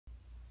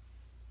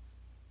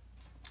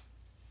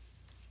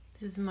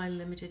This is my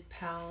limited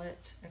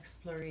palette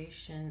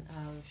exploration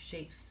of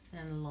Shapes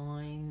and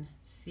Line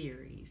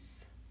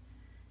series.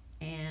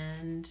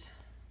 And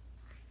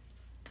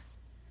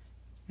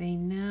they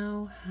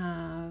now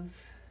have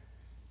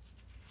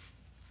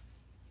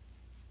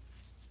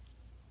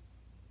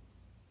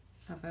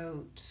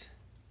about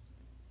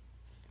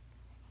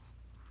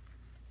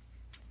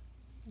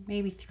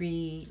maybe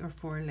 3 or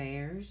 4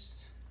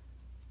 layers,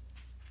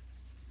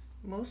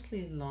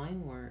 mostly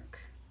line work.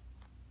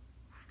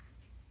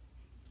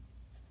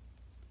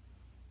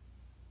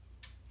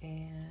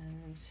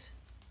 And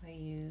I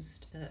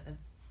used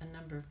a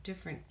number of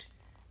different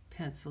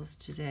pencils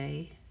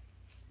today.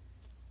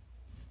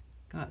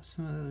 Got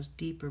some of those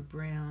deeper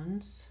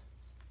browns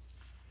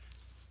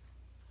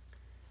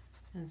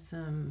and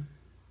some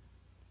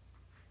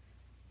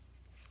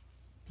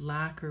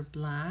blacker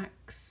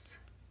blacks.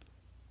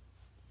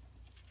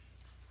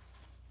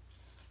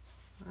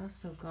 I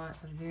also got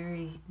a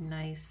very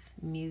nice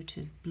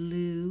muted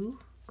blue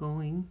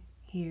going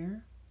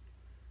here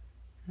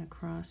and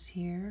across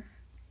here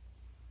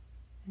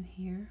and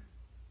here.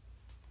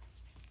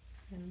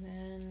 And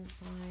then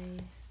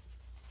I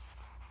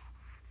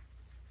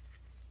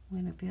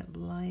went a bit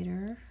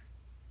lighter.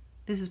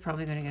 This is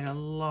probably going to get a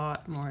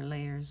lot more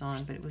layers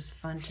on, but it was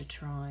fun to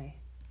try.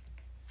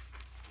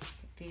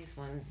 These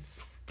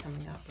ones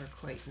coming up are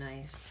quite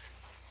nice.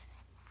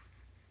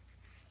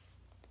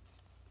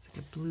 It's like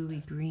a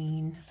bluey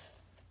green,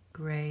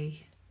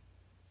 gray,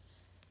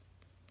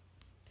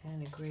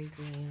 and a gray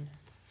green.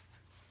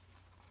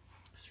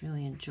 Just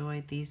really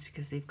enjoyed these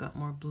because they've got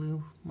more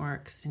blue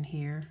marks in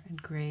here and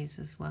grays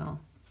as well.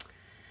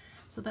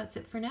 So that's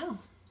it for now.